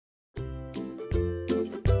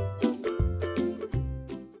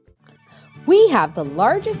We have the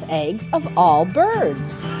largest eggs of all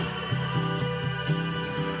birds.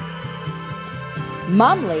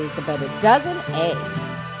 Mom lays about a dozen eggs.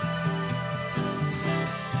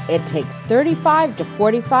 It takes 35 to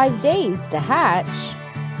 45 days to hatch.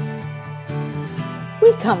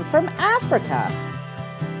 We come from Africa.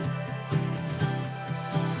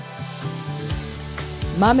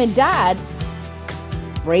 Mom and Dad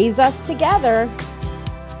raise us together.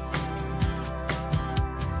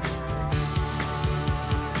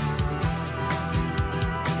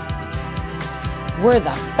 We're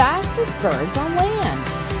the fastest birds on land.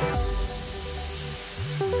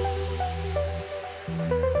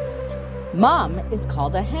 Mom is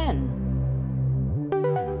called a hen.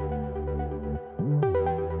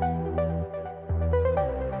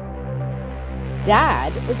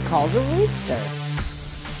 Dad is called a rooster.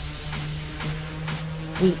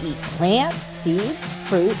 We eat plants, seeds,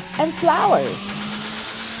 fruit, and flowers.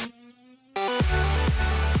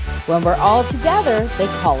 When we're all together, they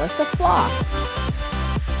call us a flock.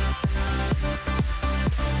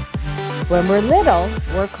 When we're little,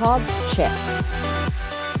 we're called chicks.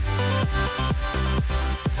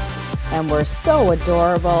 And we're so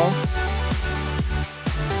adorable.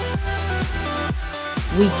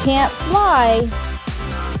 We can't fly.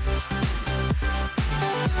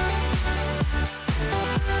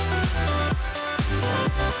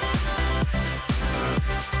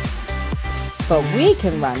 But we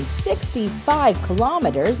can run 65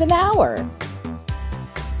 kilometers an hour.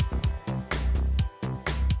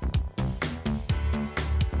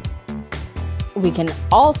 We can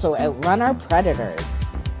also outrun our predators.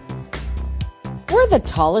 We're the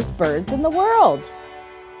tallest birds in the world.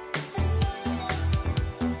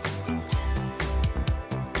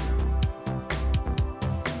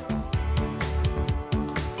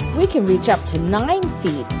 We can reach up to 9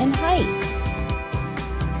 feet in height.